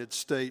United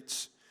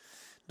States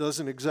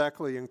doesn't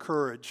exactly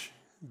encourage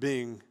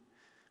being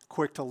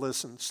quick to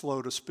listen,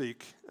 slow to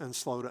speak, and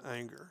slow to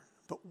anger.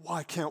 But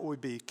why can't we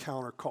be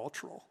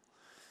countercultural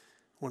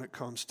when it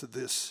comes to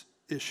this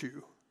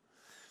issue?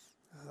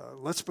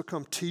 Let's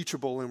become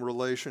teachable in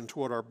relation to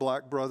what our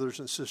black brothers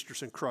and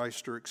sisters in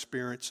Christ are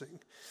experiencing.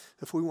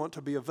 If we want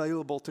to be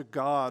available to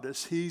God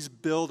as He's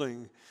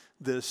building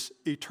this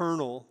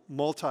eternal,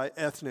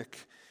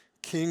 multi-ethnic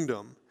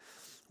kingdom,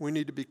 we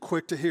need to be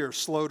quick to hear,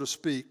 slow to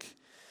speak,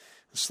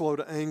 slow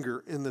to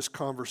anger in this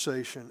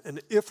conversation. And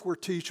if we're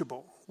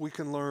teachable, we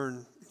can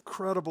learn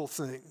incredible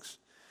things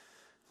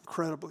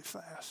incredibly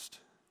fast.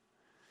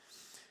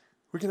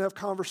 We can have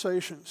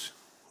conversations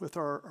with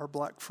our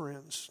black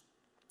friends.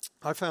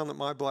 I found that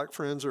my black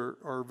friends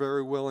are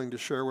very willing to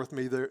share with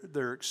me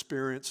their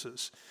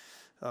experiences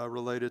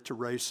related to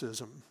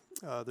racism.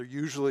 They're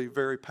usually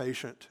very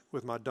patient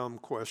with my dumb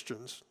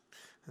questions,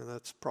 and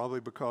that's probably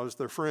because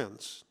they're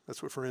friends.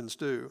 That's what friends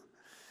do.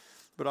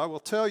 But I will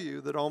tell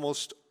you that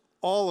almost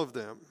all of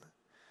them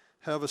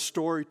have a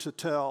story to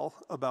tell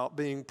about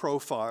being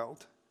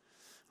profiled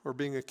or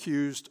being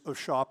accused of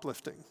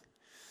shoplifting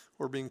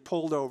or being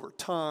pulled over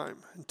time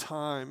and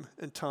time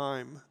and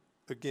time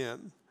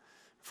again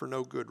for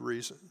no good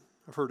reason.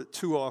 I've heard it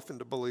too often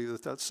to believe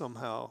that that's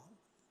somehow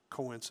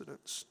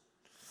coincidence.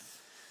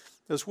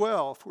 As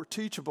well, if we're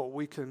teachable,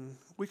 we can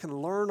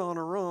learn on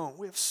our own.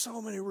 We have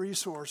so many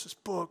resources,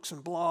 books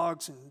and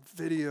blogs and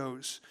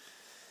videos,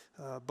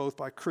 both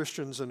by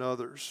Christians and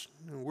others.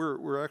 And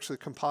we're actually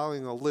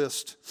compiling a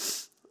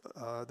list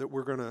that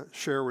we're going to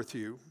share with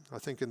you, I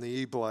think in the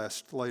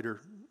e-blast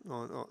later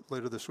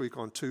this week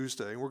on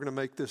Tuesday. And we're going to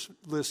make this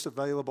list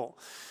available.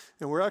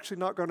 And we're actually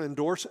not going to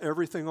endorse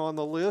everything on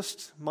the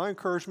list. My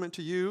encouragement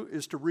to you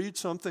is to read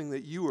something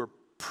that you are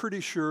pretty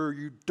sure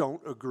you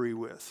don't agree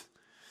with.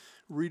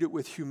 Read it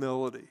with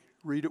humility.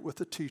 Read it with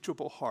a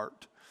teachable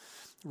heart.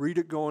 Read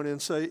it going in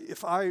and say,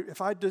 if I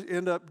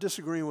end up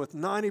disagreeing with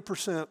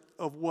 90%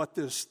 of what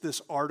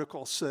this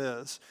article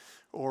says,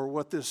 or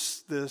what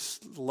this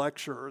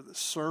lecture or this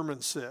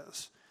sermon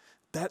says,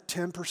 that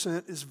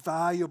 10% is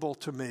valuable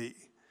to me.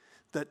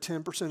 That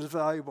 10% is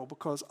valuable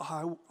because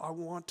I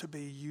want to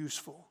be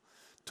useful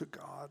to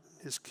God,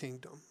 His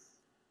kingdom.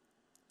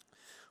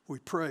 We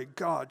pray,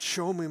 God,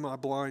 show me my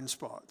blind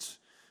spots.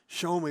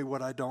 Show me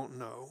what I don't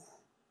know.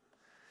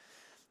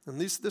 And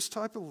this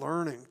type of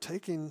learning,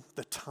 taking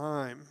the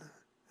time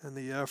and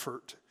the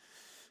effort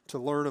to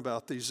learn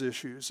about these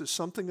issues, is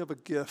something of a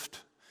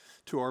gift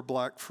to our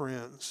black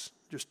friends.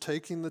 Just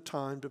taking the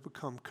time to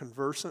become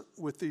conversant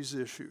with these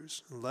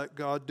issues and let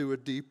God do a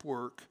deep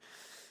work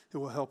that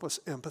will help us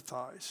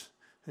empathize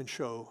and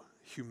show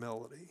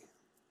humility.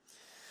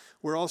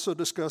 We're also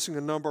discussing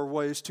a number of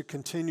ways to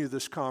continue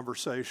this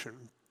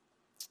conversation.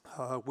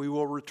 We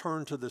will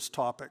return to this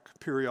topic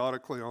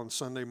periodically on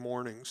Sunday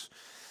mornings.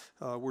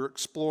 We're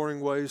exploring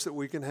ways that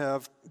we can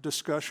have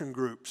discussion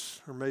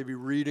groups or maybe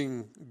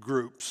reading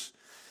groups.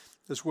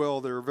 As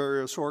well, there are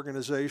various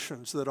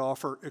organizations that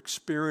offer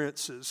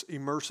experiences,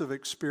 immersive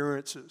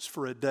experiences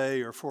for a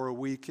day or for a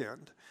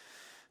weekend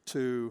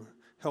to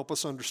help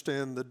us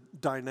understand the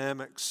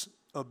dynamics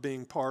of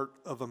being part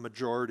of a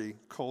majority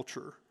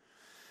culture.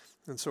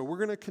 And so we're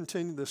going to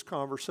continue this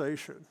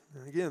conversation.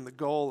 And again, the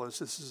goal is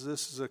this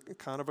is a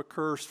kind of a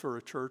curse for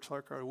a church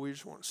like ours. We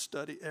just want to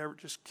study,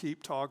 just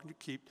keep talking,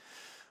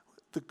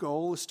 The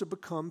goal is to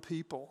become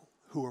people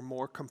who are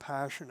more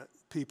compassionate,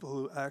 people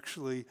who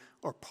actually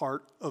are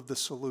part of the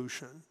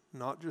solution,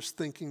 not just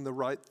thinking the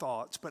right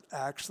thoughts, but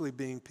actually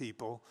being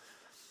people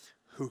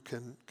who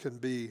can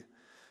be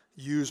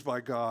used by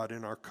God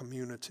in our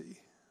community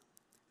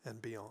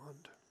and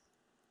beyond.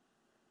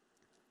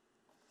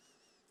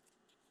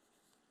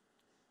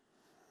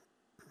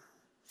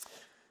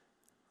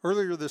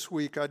 Earlier this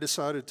week, I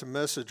decided to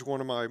message one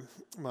of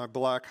my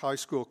black high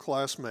school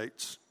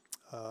classmates,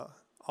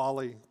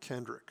 Ollie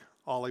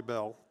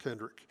Bell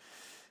Kendrick.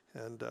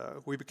 And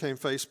we became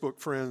Facebook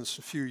friends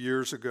a few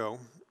years ago.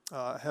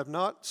 Have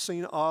not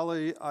seen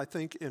Ollie, I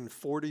think, in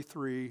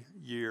 43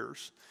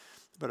 years.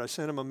 But I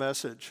sent him a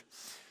message.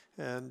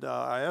 And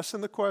I asked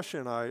him the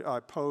question I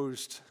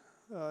posed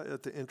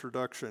at the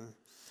introduction.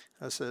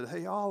 I said,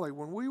 "Hey, Ollie,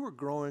 when we were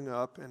growing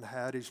up in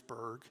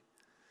Hattiesburg,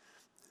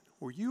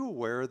 were you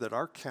aware that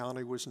our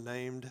county was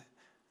named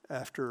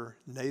after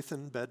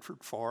Nathan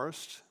Bedford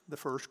Forrest, the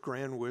first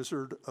Grand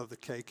Wizard of the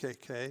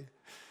KKK?"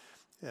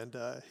 And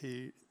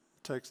he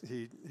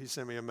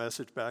sent me a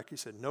message back. He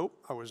said,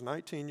 "Nope, I was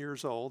 19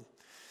 years old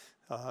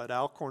at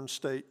Alcorn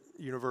State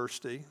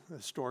University, a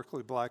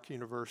historically black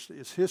university.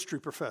 His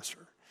history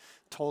professor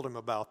told him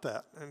about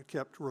that and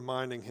kept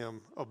reminding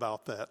him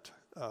about that,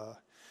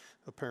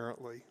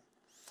 apparently."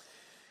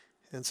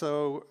 And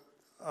so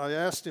I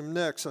asked him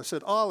next, I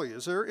said, "Ollie,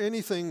 is there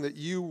anything that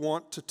you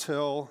want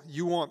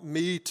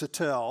me to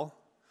tell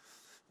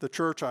the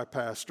church I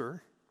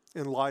pastor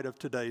in light of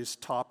today's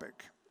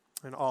topic?"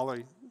 And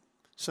Ollie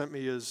sent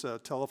me his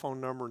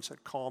telephone number and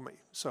said, "Call me."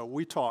 So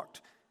we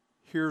talked.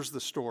 Here's the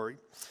story.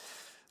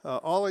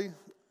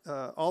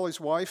 Ollie's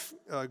wife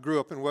grew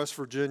up in West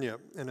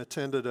Virginia and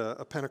attended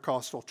a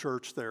Pentecostal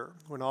church there.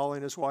 When Ollie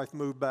and his wife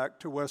moved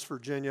back to West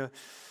Virginia,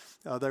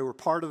 they were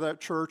part of that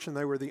church, and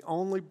they were the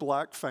only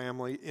black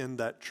family in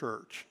that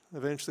church.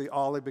 Eventually,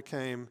 Ollie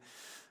became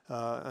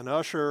an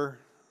usher,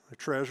 a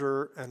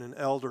treasurer, and an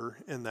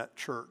elder in that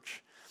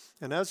church.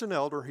 And as an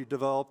elder, he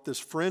developed this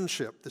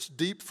friendship, this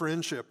deep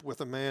friendship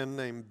with a man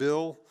named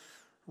Bill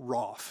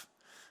Roth.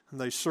 And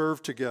they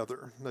served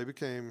together. They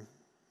became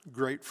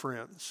great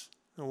friends.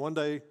 And one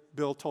day,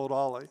 Bill told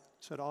Ollie,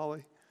 said,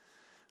 "Ollie,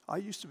 I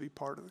used to be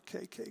part of the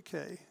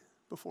KKK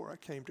before I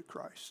came to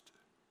Christ."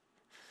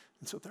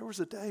 And so there was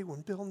a day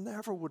when Bill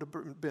never would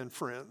have been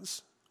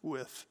friends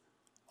with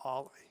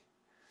Ollie.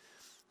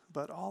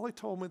 But Ollie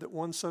told me that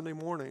one Sunday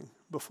morning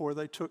before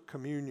they took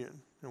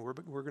communion, and we're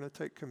going to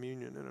take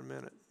communion in a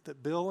minute,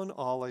 that Bill and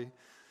Ollie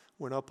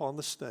went up on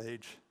the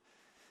stage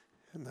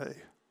and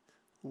they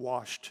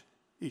washed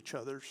each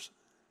other's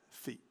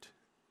feet.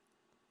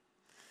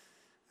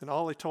 And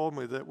Ollie told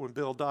me that when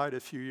Bill died a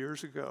few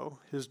years ago,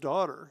 his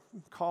daughter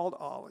called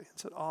Ollie and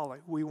said,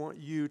 "Ollie, we want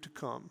you to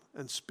come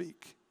and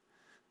speak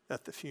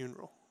at the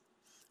funeral,"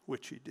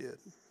 which he did.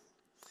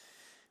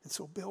 And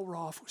so Bill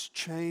Roth was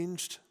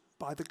changed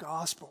by the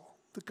gospel.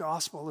 The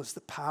gospel is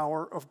the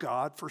power of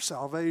God for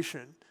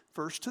salvation,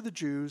 first to the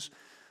Jews,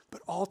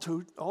 but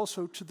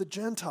also to the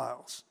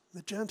Gentiles.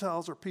 The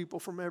Gentiles are people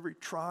from every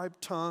tribe,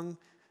 tongue,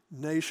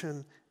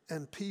 nation,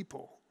 and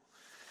people.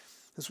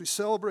 As we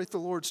celebrate the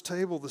Lord's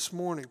table this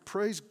morning,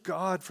 praise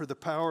God for the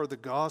power of the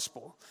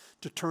gospel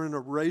to turn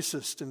a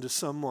racist into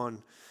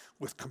someone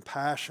with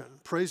compassion.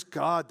 Praise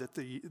God that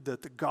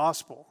the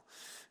gospel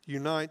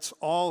unites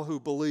all who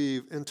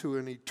believe into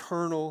an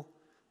eternal,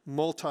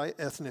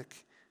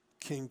 multi-ethnic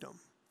kingdom.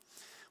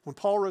 When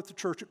Paul wrote the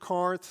church at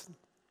Corinth,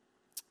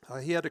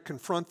 he had to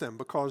confront them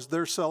because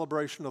their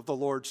celebration of the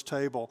Lord's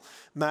table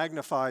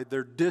magnified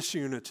their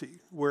disunity,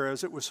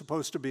 whereas it was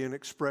supposed to be an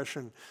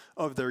expression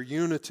of their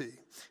unity.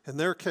 In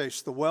their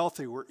case, the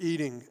wealthy were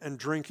eating and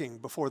drinking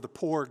before the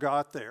poor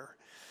got there.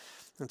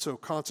 And so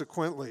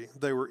consequently,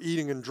 they were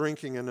eating and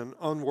drinking in an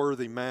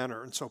unworthy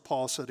manner. And so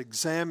Paul said,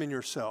 "Examine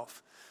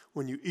yourself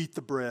when you eat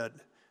the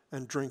bread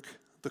and drink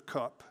the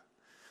cup."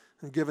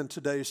 And given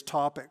today's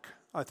topic,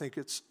 I think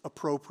it's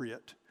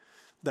appropriate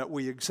that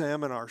we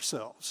examine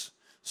ourselves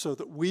so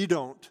that we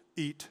don't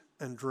eat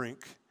and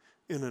drink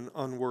in an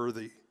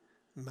unworthy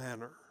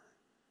manner.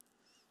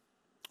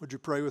 Would you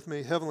pray with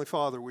me? Heavenly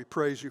Father, we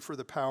praise you for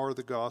the power of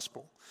the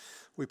gospel.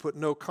 We put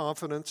no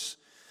confidence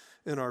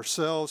in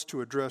ourselves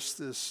to address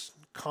this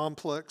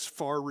complex,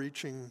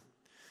 far-reaching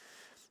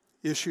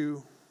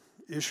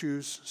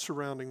issues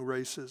surrounding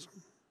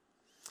racism.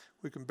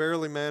 We can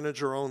barely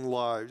manage our own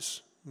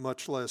lives,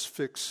 much less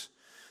fix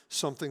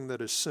something that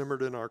has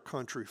simmered in our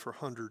country for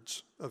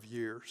hundreds of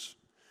years.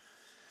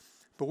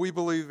 But we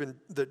believe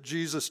that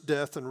Jesus'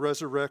 death and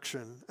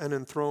resurrection and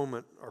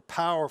enthronement are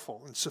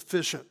powerful and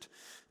sufficient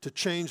to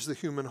change the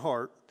human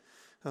heart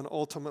and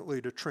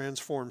ultimately to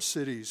transform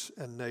cities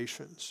and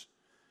nations.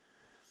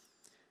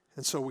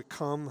 And so we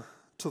come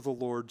to the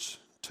Lord's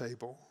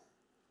table.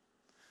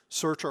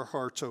 Search our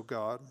hearts, O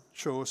God.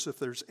 Show us if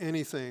there's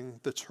anything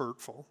that's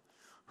hurtful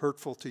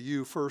to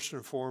you first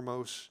and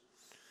foremost,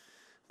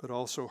 but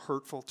also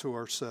hurtful to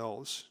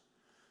ourselves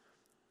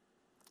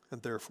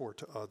and therefore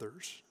to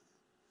others.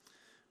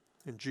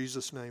 In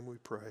Jesus' name we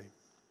pray.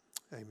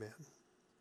 Amen.